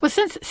Well,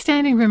 since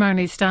Standing Room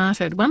only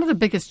started, one of the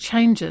biggest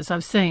changes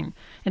I've seen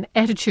in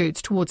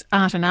attitudes towards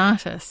art and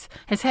artists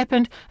has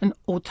happened in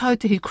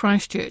Otautahi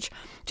Christchurch.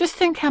 Just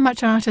think how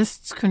much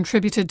artists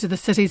contributed to the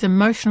city's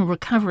emotional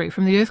recovery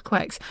from the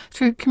earthquakes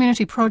through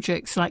community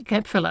projects like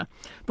Gap Filler.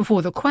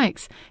 Before the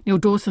quakes, Neil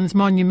Dawson's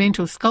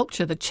monumental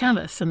sculpture, the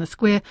Challice in the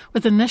square,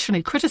 was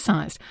initially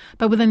criticised,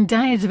 but within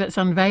days of its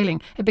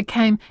unveiling, it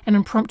became an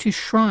impromptu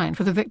shrine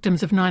for the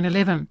victims of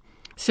 9/11.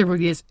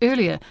 Several years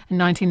earlier, in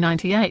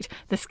 1998,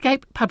 the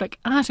SCAPE Public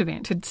Art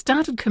event had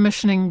started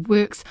commissioning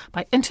works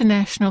by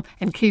international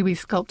and Kiwi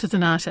sculptors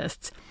and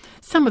artists.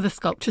 Some of the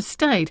sculptures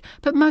stayed,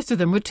 but most of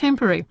them were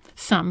temporary.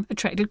 Some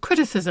attracted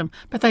criticism,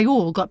 but they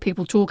all got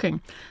people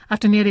talking.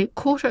 After nearly a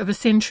quarter of a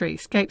century,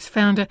 SCAPE's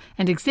founder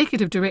and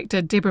Executive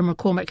Director Deborah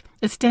McCormick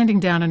is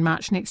standing down in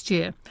March next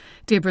year.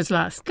 Deborah's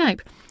last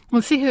SCAPE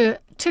will see her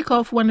tick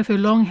off one of her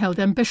long-held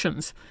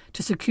ambitions,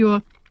 to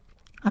secure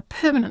a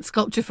permanent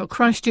sculpture for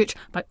Christchurch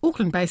by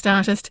Auckland-based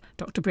artist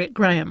Dr. Brett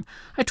Graham.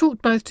 I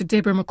talked both to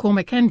Deborah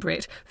McCormick and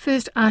Brett,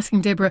 first asking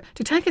Deborah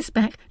to take us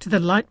back to the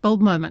lightbulb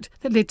moment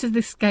that led to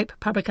the SCAPE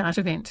Public Art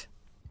event.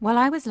 Well,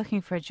 I was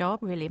looking for a job,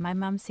 really. My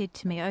mum said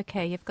to me,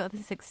 OK, you've got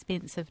this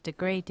expensive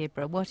degree,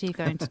 Deborah, what are you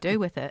going to do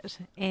with it?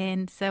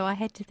 And so I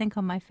had to think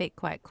on my feet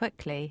quite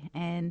quickly.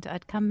 And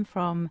I'd come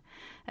from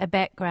a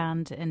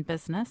background in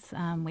business.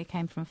 We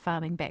came from a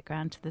farming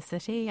background to the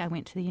city. I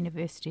went to the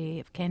University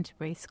of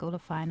Canterbury School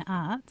of Fine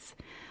Arts.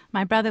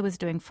 My brother was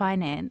doing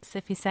finance.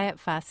 If you say it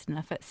fast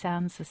enough, it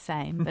sounds the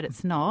same, but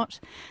it's not.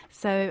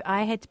 So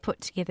I had to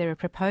put together a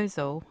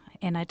proposal,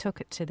 and I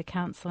took it to the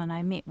council, and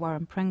I met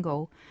Warren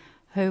Pringle,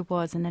 who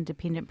was an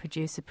independent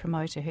producer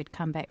promoter who'd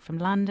come back from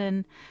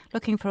London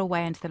looking for a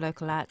way into the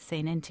local art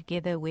scene, and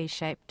together we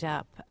shaped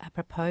up a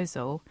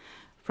proposal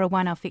for a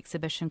one-off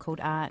exhibition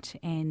called Art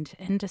and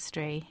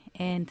Industry,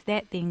 and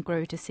that then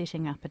grew to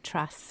setting up a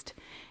trust.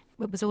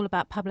 It was all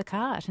about public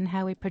art and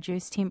how we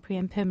produce temporary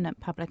and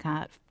permanent public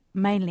art,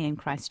 mainly in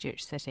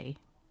Christchurch City.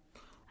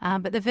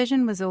 But the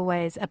vision was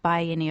always a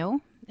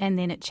biennial, and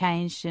then it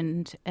changed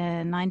in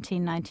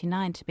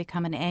 1999 to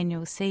become an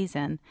annual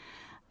season.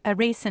 A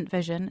recent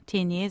vision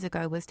 10 years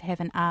ago was to have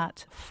an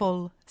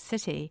art-full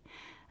city,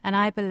 and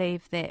I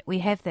believe that we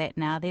have that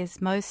now.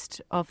 There's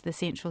most of the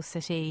central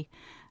city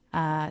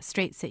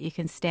streets that you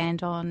can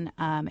stand on,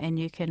 and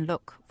you can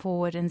look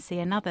forward and see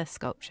another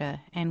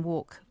sculpture and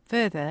walk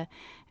further,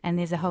 and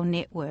there's a whole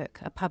network,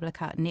 a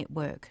public art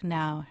network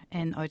now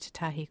in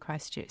Otautahi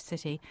Christchurch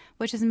City,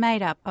 which is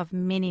made up of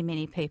many,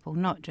 many people,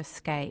 not just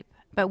SCAPE.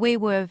 But we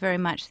were very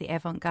much the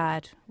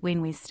avant-garde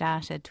when we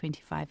started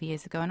 25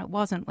 years ago, and it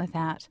wasn't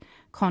without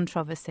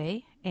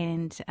controversy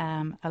and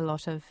a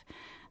lot of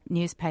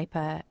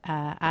newspaper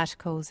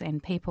articles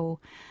and people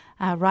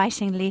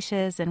writing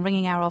letters and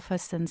ringing our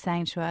office and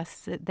saying to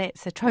us,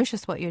 that's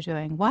atrocious what you're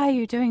doing. Why are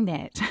you doing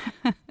that?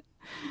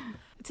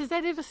 Does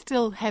that ever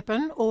still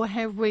happen, or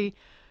have we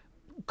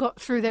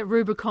got through that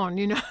Rubicon,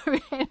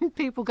 and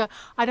people go,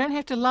 I don't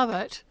have to love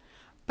it,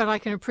 but I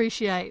can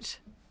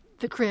appreciate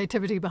the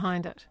creativity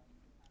behind it?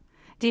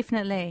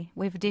 Definitely.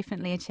 We've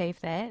definitely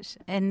achieved that.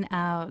 In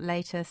our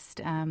latest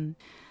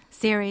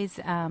series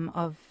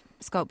of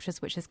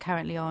sculptures, which is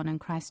currently on in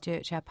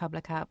Christchurch, our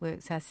public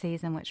artworks, our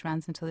season, which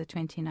runs until the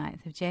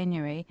 29th of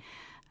January,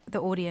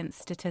 the audience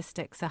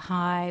statistics are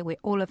high.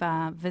 All of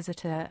our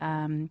visitor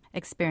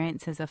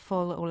experiences are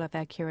full. All of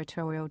our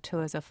curatorial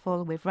tours are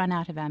full. We've run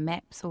out of our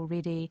maps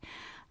already.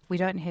 We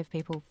don't have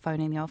people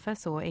phoning the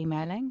office or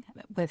emailing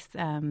with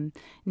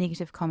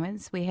negative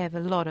comments. We have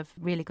a lot of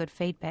really good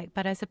feedback,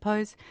 but I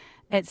suppose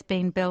it's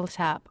been built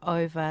up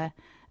over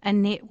a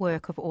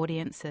network of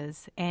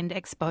audiences and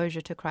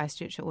exposure to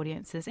Christchurch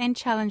audiences and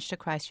challenge to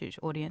Christchurch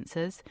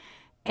audiences,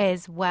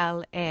 as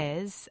well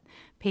as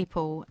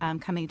people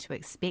coming to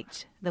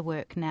expect the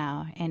work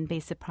now and be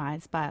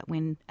surprised by it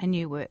when a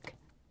new work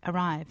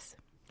arrives.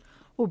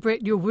 Well,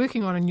 Brett, you're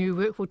working on a new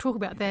work. We'll talk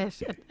about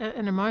that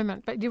in a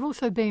moment. But you've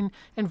also been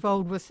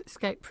involved with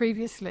SCAPE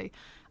previously.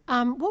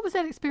 What was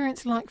that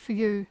experience like for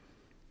you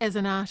as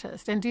an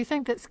artist? And do you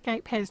think that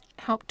SCAPE has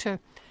helped to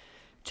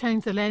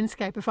change the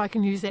landscape, if I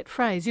can use that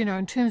phrase,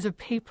 in terms of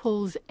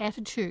people's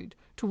attitude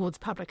towards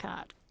public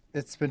art?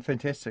 It's been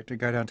fantastic to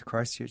go down to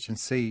Christchurch and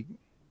see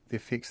the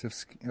effects of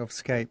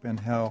SCAPE and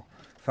how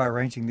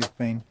far-ranging they've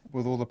been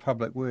with all the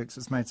public works.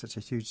 It's made such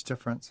a huge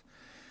difference.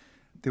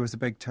 There was a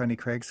big Tony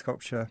Cragg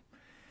sculpture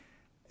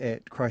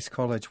at Christ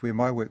College where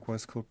my work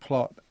was, called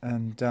Plot,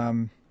 and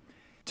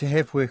to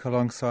have work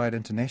alongside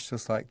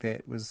internationals like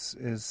that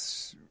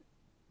is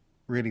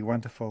really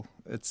wonderful.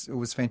 It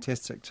was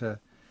fantastic to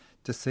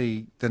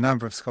see the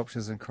number of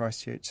sculptures in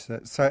Christchurch.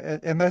 So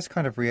and those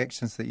kind of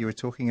reactions that you were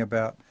talking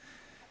about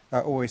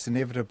are always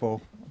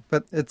inevitable.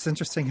 But it's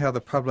interesting how the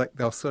public,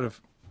 they'll sort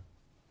of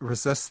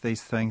resist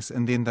these things,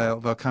 and then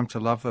they'll come to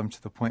love them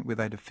to the point where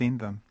they defend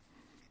them.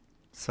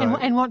 So,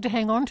 and want to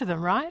hang on to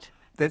them, right?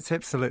 That's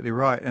absolutely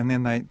right. And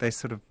then they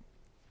sort of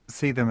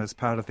see them as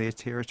part of their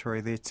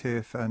territory, their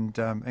turf,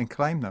 and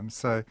claim them.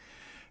 So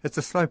it's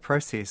a slow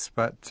process,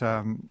 but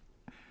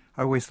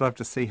I always love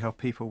to see how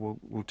people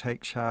will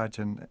take charge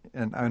and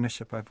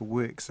ownership over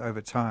works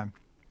over time.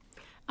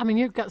 I mean,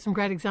 you've got some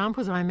great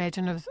examples, I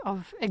imagine,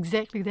 of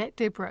exactly that,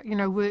 Deborah. You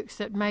know, works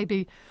that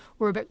maybe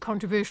were a bit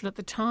controversial at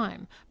the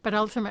time, but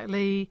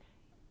ultimately,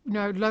 you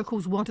know,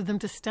 locals wanted them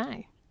to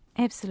stay.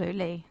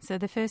 Absolutely. So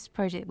the first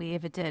project we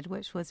ever did,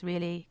 which was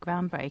really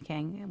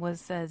groundbreaking,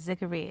 was a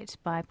ziggurat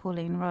by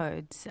Pauline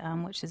Rhodes,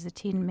 which is a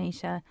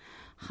 10-metre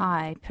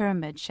high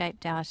pyramid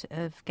shaped out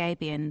of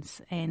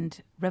gabions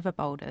and river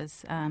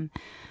boulders,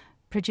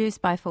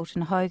 produced by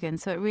Fulton Hogan.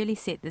 So it really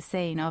set the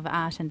scene of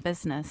art and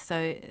business.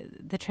 So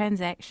the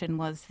transaction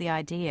was the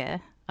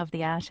idea of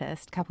the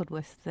artist coupled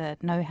with the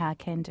know-how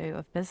can-do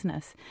of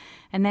business.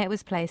 And that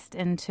was placed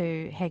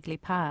into Hagley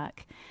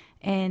Park.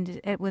 And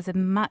it was a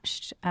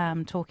much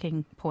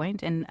talking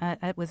point, and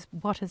it was,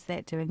 what is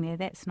that doing there?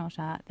 That's not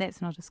art,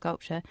 that's not a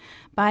sculpture.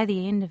 By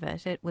the end of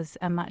it, it was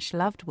a much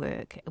loved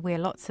work where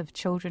lots of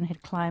children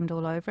had climbed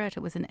all over it. It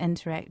was an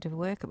interactive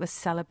work, it was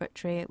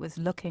celebratory, it was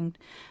looking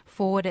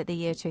forward at the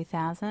year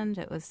 2000,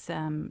 it was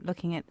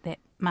looking at that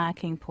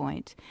marking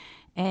point.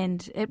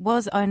 And it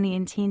was only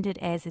intended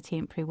as a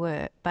temporary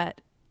work,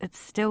 but it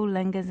still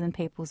lingers in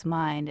people's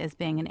mind as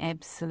being an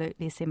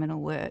absolutely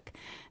seminal work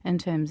in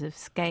terms of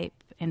SCAPE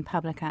and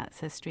public arts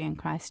history in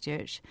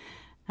Christchurch.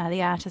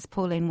 The artist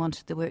Pauline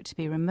wanted the work to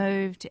be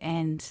removed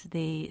and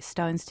the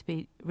stones to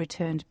be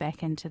returned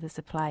back into the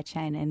supply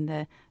chain and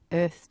the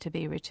earth to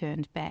be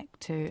returned back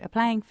to a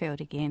playing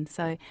field again.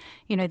 So,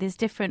 you know, there's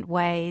different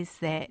ways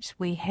that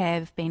we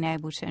have been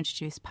able to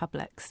introduce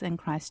publics in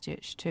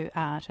Christchurch to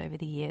art over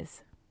the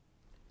years.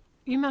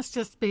 You must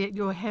just be at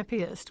your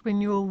happiest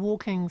when you're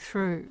walking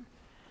through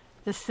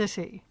the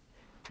city,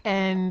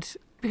 and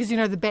because you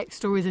know the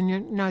backstories and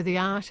you know the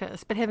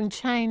artist, but having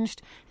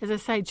changed, as I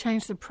say,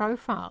 changed the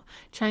profile,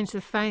 changed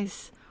the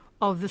face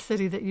of the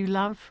city that you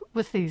love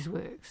with these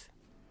works.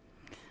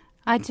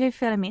 I do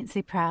feel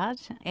immensely proud,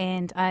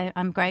 and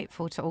I'm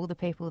grateful to all the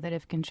people that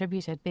have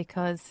contributed,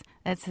 because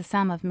it's the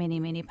sum of many,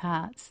 many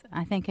parts.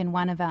 I think in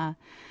one of our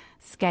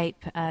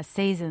SCAPE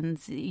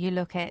seasons, you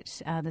look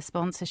at the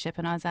sponsorship,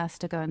 and I was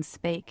asked to go and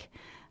speak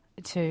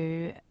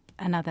to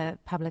another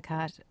public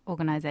art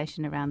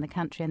organisation around the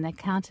country, and they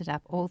counted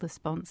up all the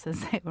sponsors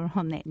that were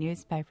on that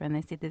newspaper, and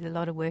they said there's a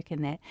lot of work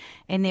in that.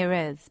 And there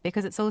is,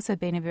 because it's also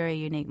been a very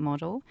unique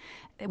model.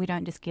 We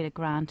don't just get a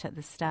grant at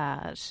the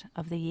start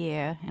of the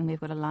year and we've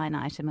got a line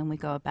item and we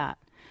go about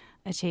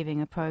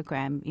achieving a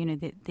program. You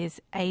know, there's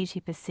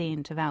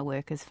 80% of our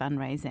work is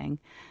fundraising.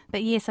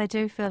 But yes, I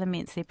do feel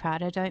immensely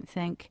proud. I don't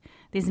think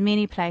there's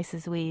many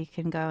places where you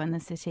can go in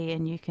the city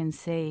and you can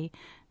see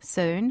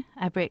soon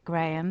a Brett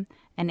Graham,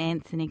 an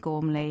Anthony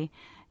Gormley,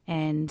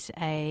 and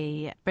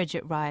a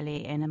Bridget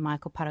Riley and a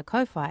Michael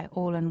Parakowhai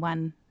all in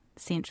one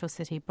central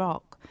city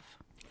block.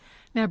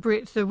 Now,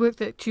 Brett, the work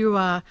that you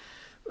are,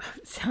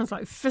 sounds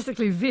like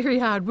physically very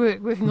hard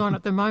work working on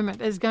at the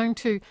moment, is going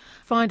to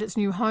find its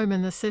new home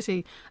in the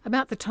city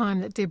about the time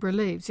that Deborah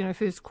leaves, you know,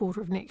 first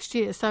quarter of next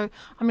year. So,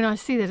 I mean, I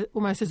see that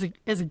almost as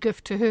a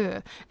gift to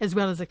her as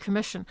well as a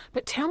commission.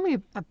 But tell me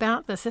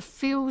about this. It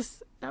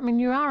feels, I mean,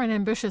 you are an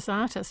ambitious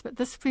artist, but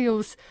this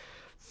feels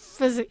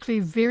physically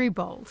very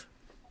bold.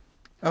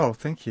 Oh,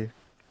 thank you.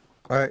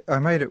 I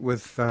made it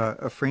with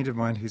a friend of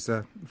mine who's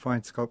a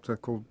fine sculptor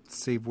called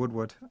Steve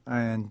Woodward,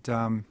 and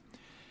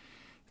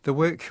the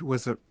work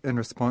was in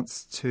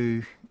response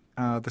to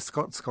the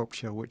Scott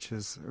sculpture, which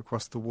is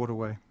across the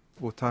waterway,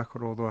 or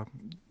Takoro,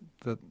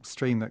 the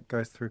stream that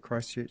goes through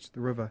Christchurch,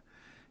 the river.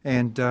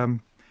 And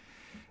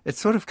it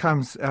sort of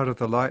comes out of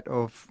the light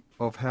of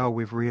how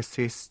we've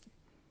reassessed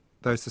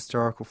those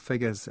historical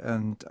figures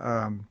and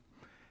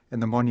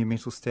the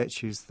monumental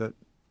statues that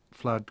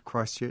flood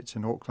Christchurch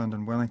and Auckland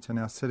and Wellington,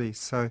 our cities.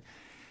 So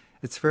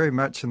it's very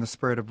much in the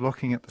spirit of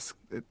looking at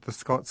the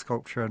Scott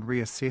sculpture and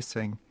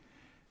reassessing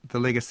the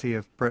legacy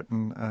of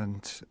Britain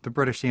and the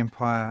British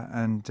Empire,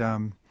 and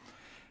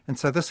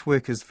so this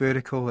work is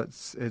vertical.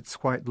 It's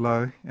quite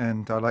low,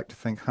 and I like to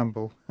think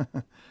humble,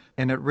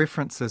 and it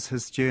references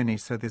his journey.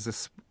 So there's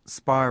a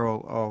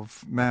spiral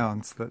of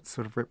mounds that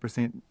sort of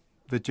represent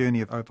the journey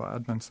of Ova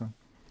Edmondson,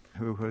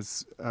 who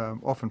was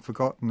often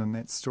forgotten in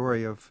that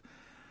story of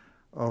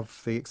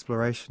the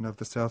exploration of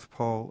the South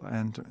Pole,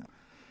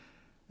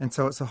 and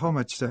so it's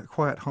a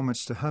quiet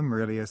homage to him,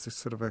 really, as a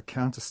sort of a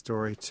counter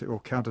story or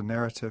counter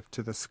narrative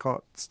to the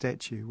Scott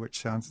statue, which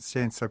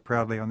stands so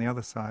proudly on the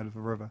other side of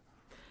the river.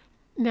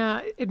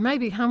 Now, it may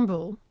be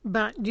humble,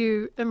 but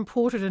you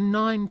imported a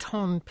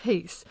 9-ton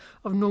piece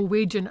of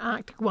Norwegian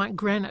Arctic white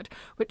granite,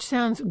 which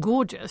sounds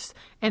gorgeous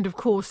and, of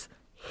course,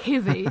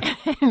 heavy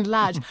and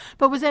large.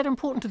 But was that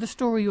important to the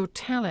story you're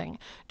telling,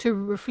 to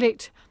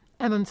reflect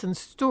Amundsen's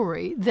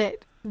story,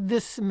 that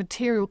this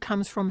material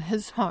comes from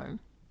his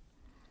home?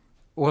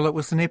 Well, it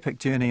was an epic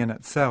journey in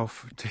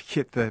itself to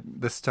get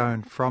the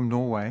stone from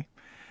Norway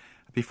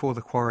before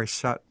the quarry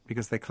shut,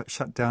 because they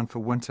shut down for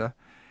winter,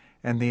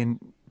 and then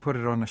put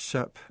it on a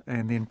ship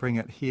and then bring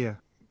it here.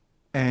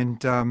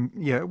 And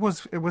it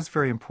was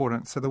very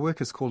important. So the work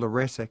is called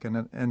erratic,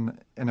 and an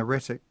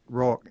erratic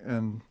rock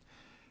in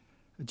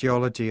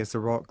geology is a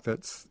rock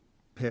that's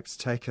perhaps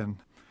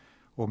taken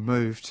or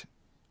moved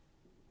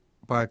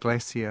by a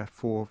glacier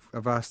for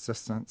a vast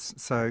distance.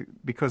 So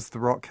because the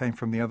rock came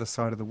from the other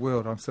side of the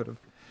world, I'm sort of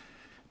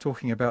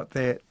talking about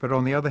that. But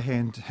on the other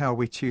hand, how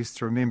we choose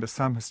to remember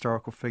some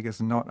historical figures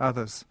and not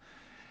others.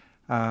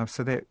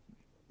 So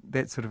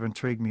that sort of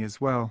intrigued me as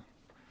well.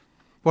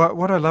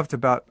 What I loved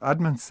about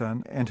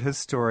Edmondson and his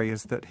story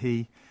is that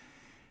he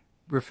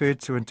referred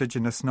to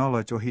indigenous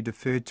knowledge, or he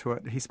deferred to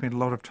it. He spent a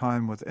lot of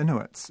time with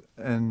Inuits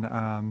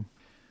in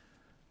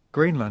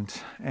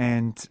Greenland,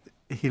 and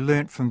he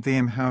learnt from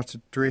them how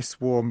to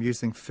dress warm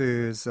using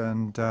furs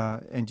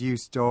and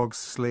use dogs,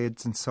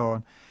 sleds, and so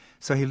on.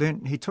 So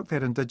he took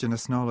that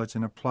indigenous knowledge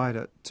and applied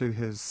it to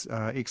his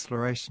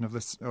exploration of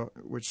this,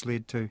 which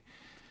led to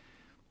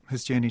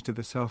his journey to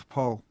the South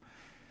Pole.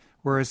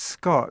 Whereas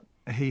Scott,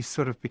 he's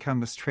sort of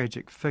become this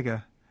tragic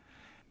figure.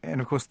 And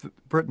of course,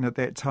 Britain at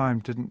that time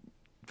didn't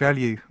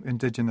value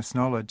indigenous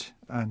knowledge,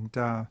 and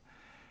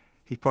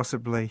he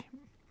possibly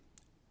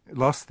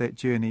lost that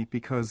journey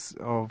because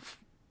of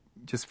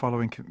just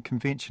following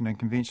convention and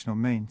conventional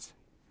means.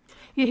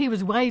 Yeah, he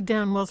was weighed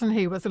down, wasn't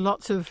he, with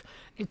lots of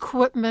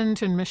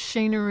equipment and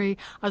machinery.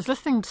 I was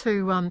listening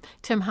to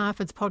Tim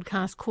Harford's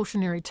podcast,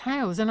 Cautionary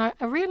Tales, and I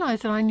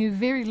realised that I knew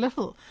very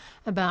little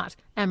about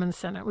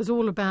Amundsen. It was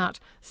all about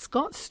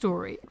Scott's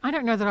story. I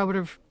don't know that I would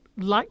have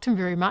liked him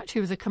very much. He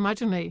was a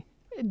curmudgeonly,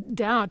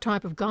 dour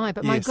type of guy,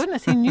 but my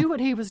goodness, he knew what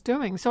he was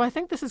doing. So I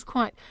think this is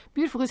quite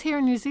beautiful, because here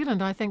in New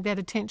Zealand, I think that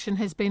attention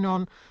has been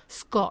on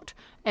Scott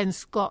and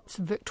Scott's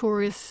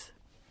victorious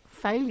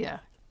failure.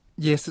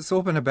 Yes, it's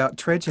all been about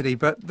tragedy,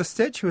 but the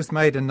statue was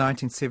made in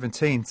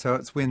 1917, so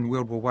it's when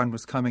World War I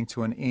was coming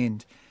to an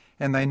end,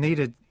 and they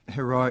needed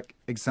heroic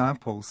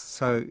examples.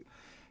 So,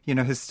 you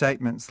know, his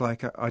statements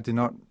like, "I do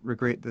not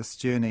regret this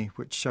journey,"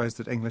 which shows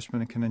that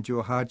Englishmen can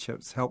endure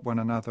hardships, help one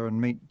another, and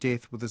meet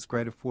death with as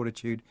great a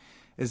fortitude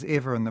as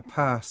ever in the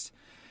past.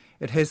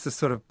 It has this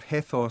sort of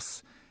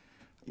pathos,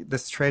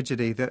 this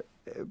tragedy, that,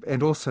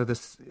 and also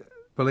this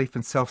belief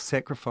in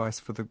self-sacrifice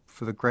for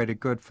the greater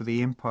good, for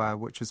the empire,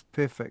 which is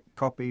perfect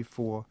copy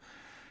for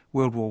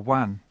World War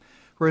I.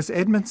 Whereas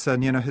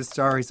Edmundson, you know, his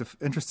diaries are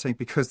interesting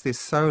because they're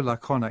so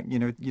laconic. You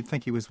know, you'd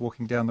think he was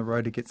walking down the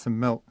road to get some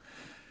milk.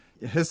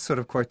 His sort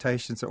of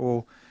quotations are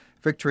all,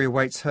 "Victory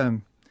awaits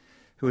him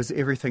who has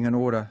everything in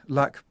order.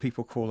 Luck,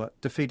 people call it.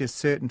 Defeat is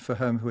certain for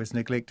him who has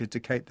neglected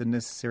to take the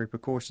necessary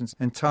precautions.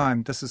 In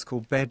time, this is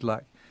called bad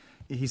luck."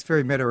 He's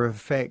very matter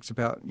of fact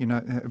about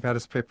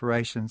his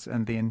preparations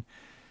and then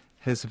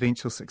his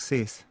eventual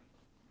success.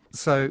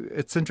 So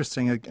it's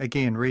interesting,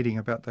 again, reading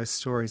about those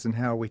stories and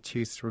how we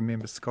choose to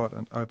remember Scott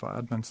over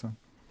Edmundson.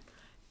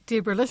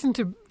 Deborah, listen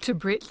to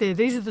Brett there.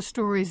 These are the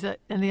stories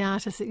and the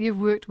artists that you've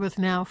worked with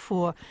now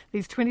for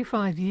these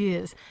 25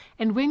 years.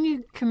 And when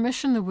you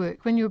commission the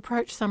work, when you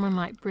approach someone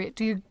like Brett,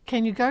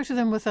 can you go to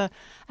them with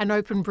an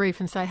open brief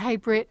and say, "Hey,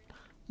 Brett,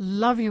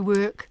 love your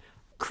work,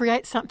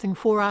 create something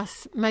for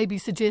us, maybe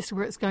suggest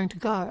where it's going to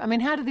go"? I mean,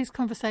 how do these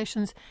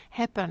conversations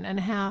happen, and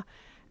how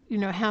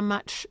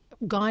much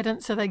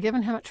guidance are they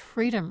given? How much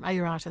freedom are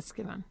your artists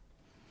given?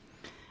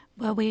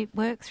 Well, we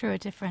work through a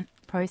different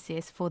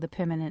process for the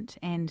permanent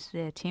and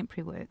the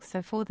temporary work.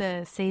 So for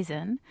the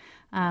season,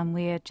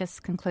 we're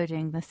just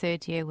concluding the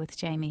third year with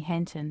Jamie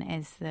Hanton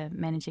as the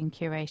managing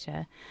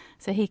curator.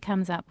 So he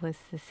comes up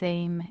with the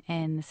theme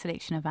and the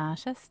selection of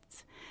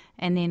artists,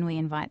 and then we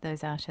invite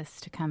those artists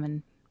to come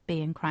and be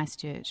in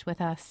Christchurch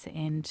with us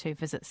and to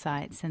visit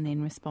sites and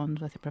then respond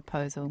with a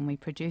proposal, and we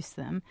produce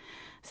them.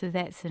 So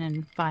that's an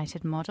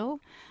invited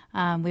model.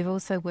 We've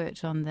also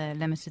worked on the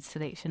limited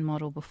selection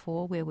model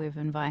before, where we've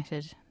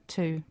invited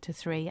 2 to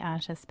 3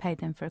 artists, paid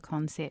them for a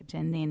concept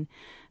and then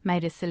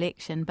made a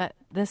selection. But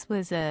this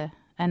was a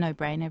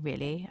no-brainer,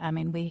 really. I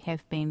mean, we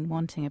have been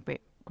wanting a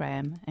Brett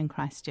Graham in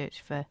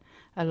Christchurch for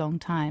a long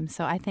time,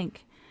 so I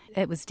think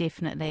it was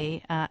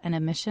definitely an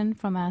omission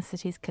from our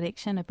city's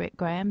collection, a Brett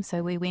Graham.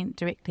 So we went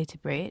directly to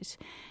Brett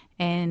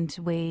and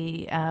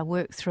we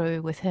worked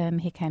through with him.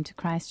 He came to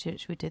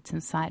Christchurch. We did some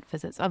site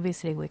visits.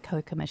 Obviously, we're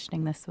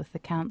co-commissioning this with the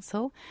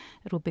council.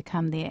 It will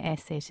become their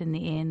asset in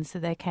the end. So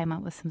they came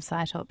up with some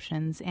site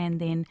options. And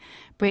then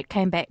Brett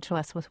came back to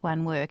us with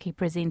one work. He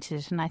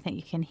presented it, and I think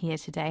you can hear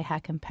today how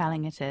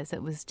compelling it is.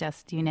 It was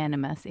just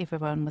unanimous.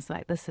 Everyone was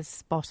like, this is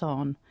spot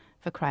on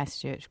for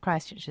Christchurch.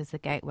 Christchurch is the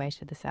gateway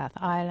to the South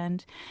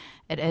Island.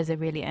 It is a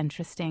really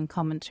interesting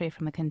commentary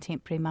from a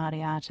contemporary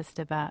Māori artist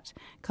about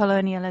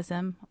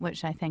colonialism,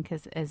 which I think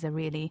is a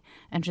really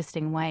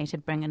interesting way to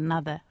bring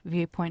another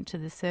viewpoint to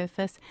the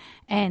surface.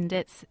 And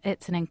it's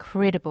an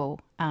incredible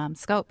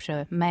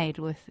sculpture made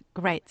with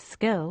great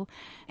skill,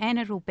 and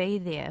it'll be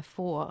there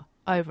for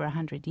over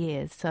 100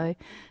 years. So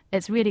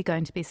it's really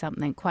going to be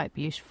something quite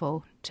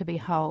beautiful to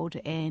behold,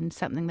 and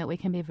something that we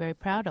can be very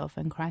proud of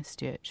in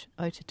Christchurch,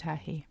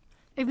 Otautahi.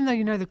 Even though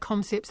you know the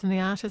concepts and the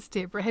artists,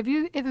 Deborah, have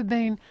you ever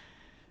been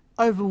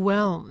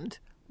overwhelmed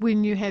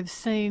when you have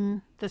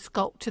seen the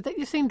sculpture that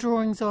you've seen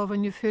drawings of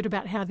and you've heard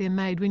about how they're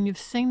made, when you've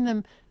seen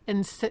them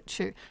in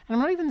situ? And I'm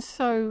not even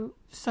so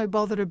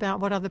bothered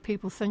about what other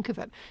people think of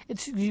it.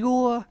 It's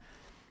your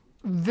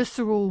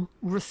visceral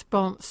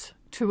response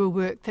to a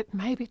work that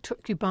maybe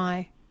took you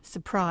by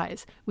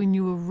surprise when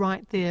you were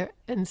right there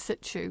in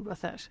situ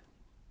with it?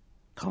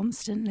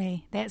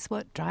 Constantly. That's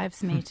what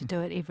drives me to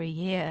do it every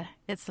year.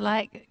 It's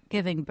like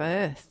giving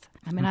birth.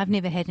 I mean, I've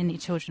never had any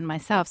children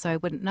myself, so I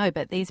wouldn't know,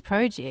 but these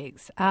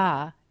projects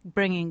are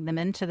bringing them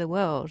into the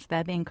world.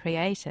 They're being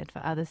created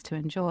for others to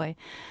enjoy.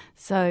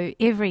 So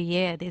every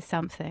year there's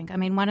something. I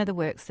mean, one of the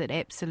works that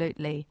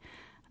absolutely,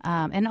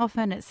 and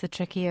often it's the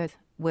trickier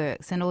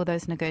works and all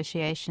those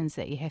negotiations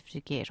that you have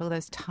to get, all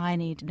those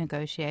tiny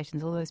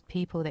negotiations, all those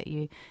people that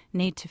you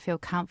need to feel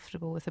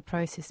comfortable with the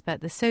process.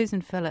 But the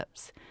Susan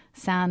Phillips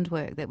sound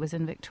work that was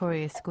in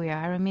Victoria Square,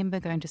 I remember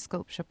going to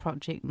Sculpture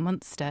Project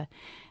Munster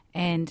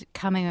and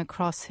coming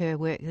across her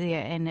work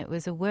there, and it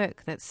was a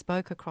work that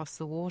spoke across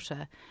the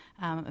water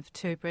of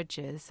two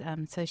bridges.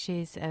 So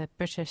she's a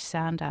British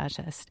sound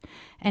artist,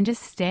 and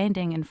just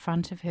standing in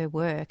front of her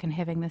work and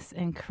having this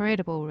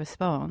incredible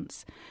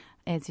response,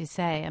 as you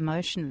say,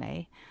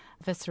 emotionally,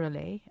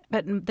 viscerally.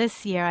 But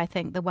this year, I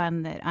think the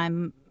one that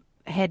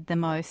had the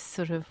most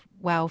sort of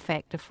wow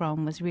factor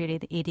from was really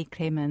the Eddie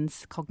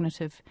Clemens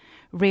cognitive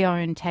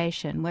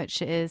reorientation,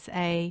 which is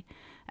a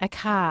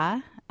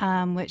car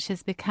which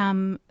has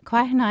become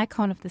quite an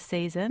icon of the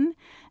season.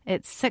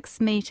 It's 6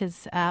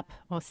 metres up,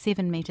 or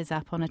 7 metres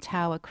up on a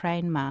tower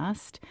crane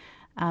mast.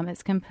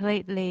 It's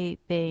completely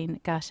been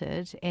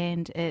gutted,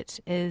 and it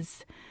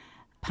is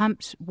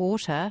pumped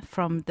water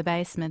from the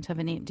basement of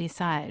an empty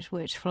site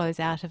which flows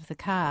out of the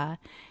car,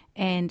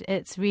 and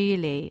it's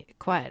really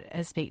quite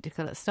a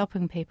spectacle. It's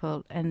stopping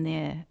people in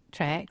their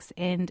tracks,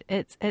 and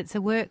it's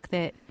a work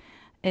that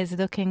is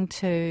looking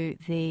to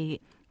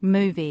the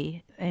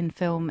movie and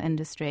film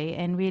industry,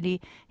 and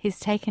really he's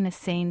taken a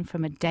scene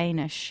from a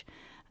Danish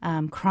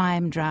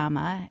crime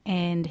drama,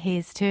 and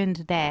he's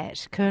turned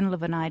that kernel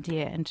of an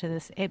idea into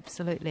this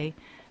absolutely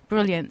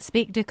brilliant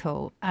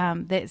spectacle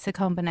that's a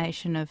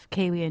combination of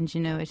Kiwi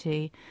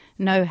ingenuity,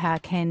 know-how,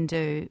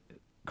 can-do,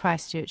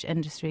 Christchurch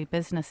industry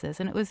businesses.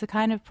 And it was the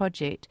kind of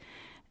project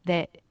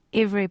that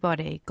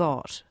everybody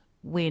got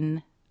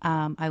when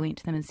I went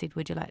to them and said,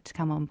 would you like to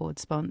come on board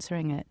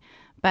sponsoring it?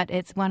 But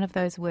it's one of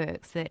those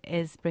works that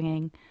is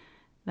bringing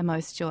the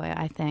most joy,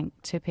 I think,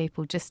 to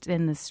people just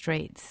in the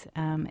streets.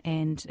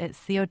 And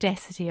it's the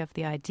audacity of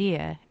the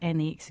idea and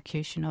the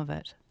execution of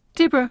it.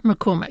 Deborah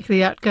McCormick,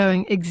 the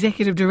outgoing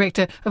Executive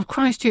Director of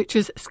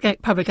Christchurch's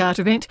SCAPE Public Art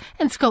event,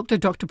 and sculptor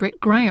Dr. Brett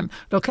Graham.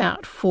 Look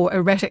out for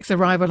Erratic's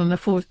arrival in the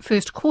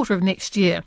first quarter of next year.